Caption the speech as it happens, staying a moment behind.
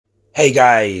Hey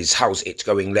guys, how's it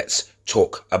going? Let's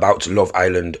talk about Love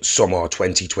Island Summer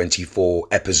 2024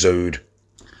 episode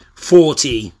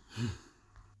 40.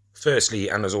 Firstly,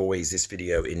 and as always, this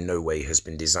video in no way has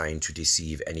been designed to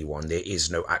deceive anyone. There is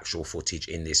no actual footage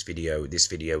in this video. This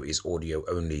video is audio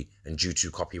only, and due to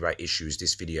copyright issues,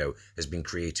 this video has been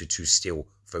created to still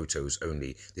photos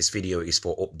only. This video is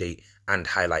for update and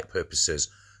highlight purposes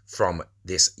from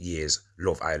this year's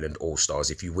Love Island All-Stars.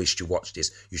 If you wish to watch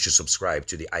this, you should subscribe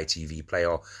to the ITV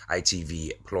Player,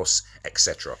 ITV Plus,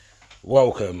 etc.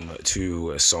 Welcome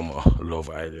to Summer Love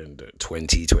Island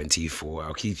 2024.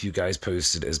 I'll keep you guys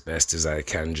posted as best as I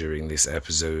can during this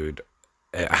episode.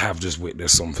 I have just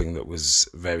witnessed something that was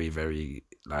very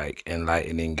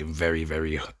enlightening and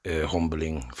very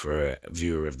humbling for a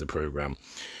viewer of the program.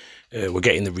 We're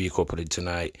getting the recoupling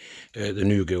tonight. The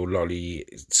new girl Lolly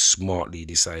smartly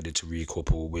decided to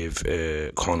recouple with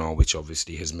Connor, which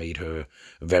obviously has made her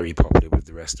very popular with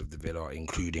the rest of the villa,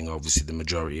 including obviously the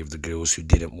majority of the girls who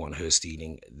didn't want her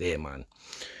stealing their man.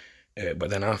 But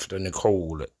then after,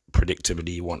 Nicole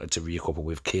predictably wanted to recouple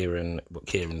with Ciaran, but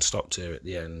Ciaran stopped her at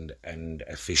the end and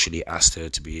officially asked her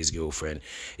to be his girlfriend.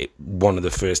 One of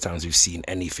the first times we've seen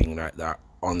anything like that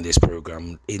on this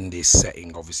program in this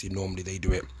setting. Obviously, normally they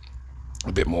do it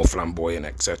a bit more flamboyant,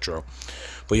 etc.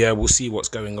 But yeah, we'll see what's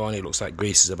going on. It looks like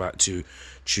Grace is about to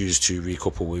choose to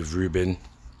recouple with Ruben.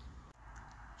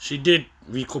 She did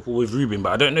recouple with Ruben,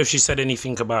 but I don't know if she said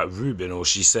anything about Ruben or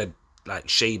she said like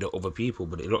shade at other people,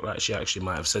 but it looked like she actually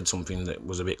might have said something that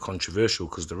was a bit controversial,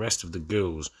 because the rest of the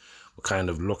girls were kind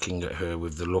of looking at her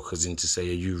with the look as in to say,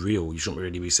 are you real? You shouldn't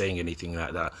really be saying anything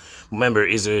like that. Remember,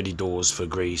 it is early doors for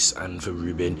Grace and for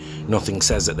Ruben. Nothing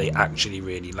says that they actually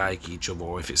really like each other,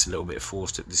 or if it's a little bit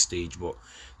forced at this stage, but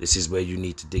this is where you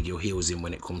need to dig your heels in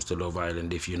when it comes to Love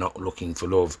Island. If you're not looking for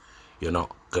love, you're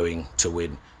not going to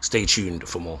win. Stay tuned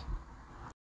for more.